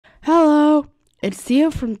It's Theo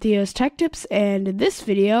from Theo's Tech Tips, and in this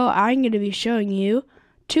video I'm going to be showing you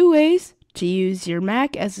 2 ways to use your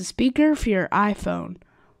Mac as a speaker for your iPhone.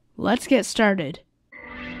 Let's get started.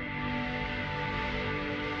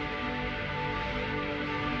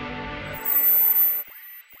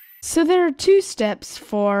 So there are 2 steps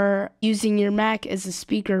for using your Mac as a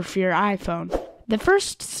speaker for your iPhone. The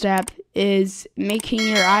first step is making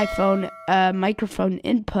your iPhone a microphone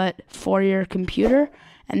input for your computer.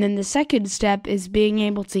 And then the second step is being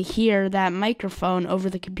able to hear that microphone over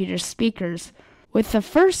the computer's speakers. With the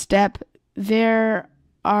first step, there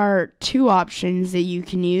are 2 options that you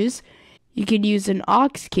can use. You could use an aux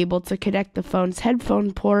cable to connect the phone's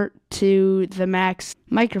headphone port to the Mac's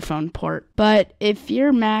microphone port. But if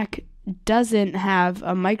your Mac doesn't have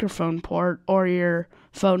a microphone port or your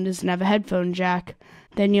phone doesn't have a headphone jack,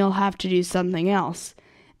 then you'll have to do something else.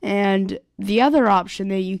 And the other option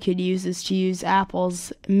that you could use is to use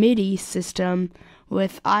Apple's MIDI system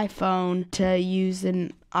with iPhone to use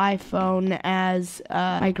an iPhone as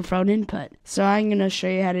a microphone input. So I'm going to show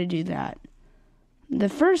you how to do that. The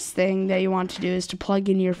first thing that you want to do is to plug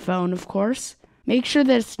in your phone, of course. Make sure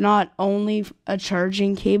that it's not only a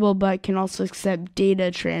charging cable, but can also accept data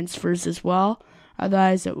transfers as well.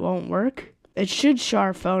 Otherwise, it won't work. It should show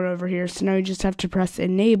our phone over here, so now we just have to press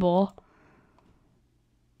enable.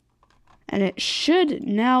 And it should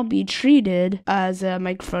now be treated as a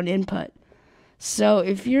microphone input. So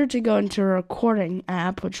if you're to go into a recording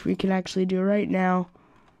app, which we can actually do right now,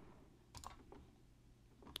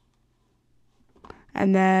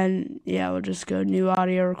 and then, we'll just go new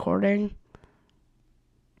audio recording.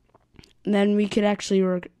 And then we could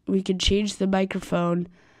actually, we could change the microphone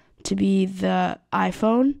to be the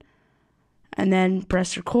iPhone, and then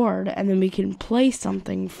press record, and then we can play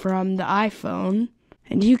something from the iPhone.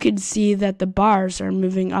 And you can see that the bars are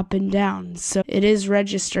moving up and down. So it is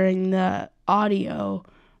registering the audio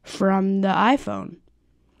from the iPhone.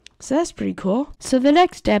 So that's pretty cool. So the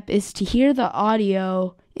next step is to hear the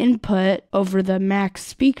audio input over the Mac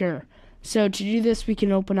speaker. So to do this, we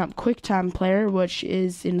can open up QuickTime Player, which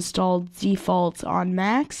is installed default on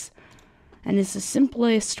Macs. And it's the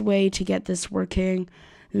simplest way to get this working.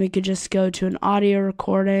 And we could just go to an audio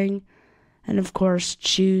recording and, of course,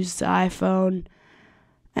 choose the iPhone.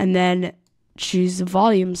 And then choose the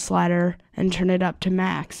volume slider and turn it up to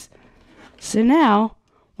max. So now,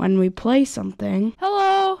 when we play something,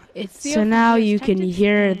 hello, it's Theo. So now you can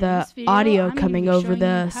hear the audio coming over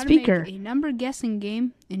the speaker. How to make a number guessing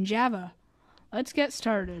game in Java. Let's get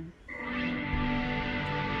started.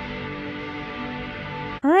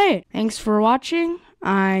 Alright, thanks for watching.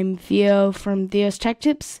 I'm Theo from Theo's Tech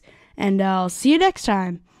Tips, and I'll see you next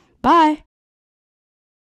time. Bye!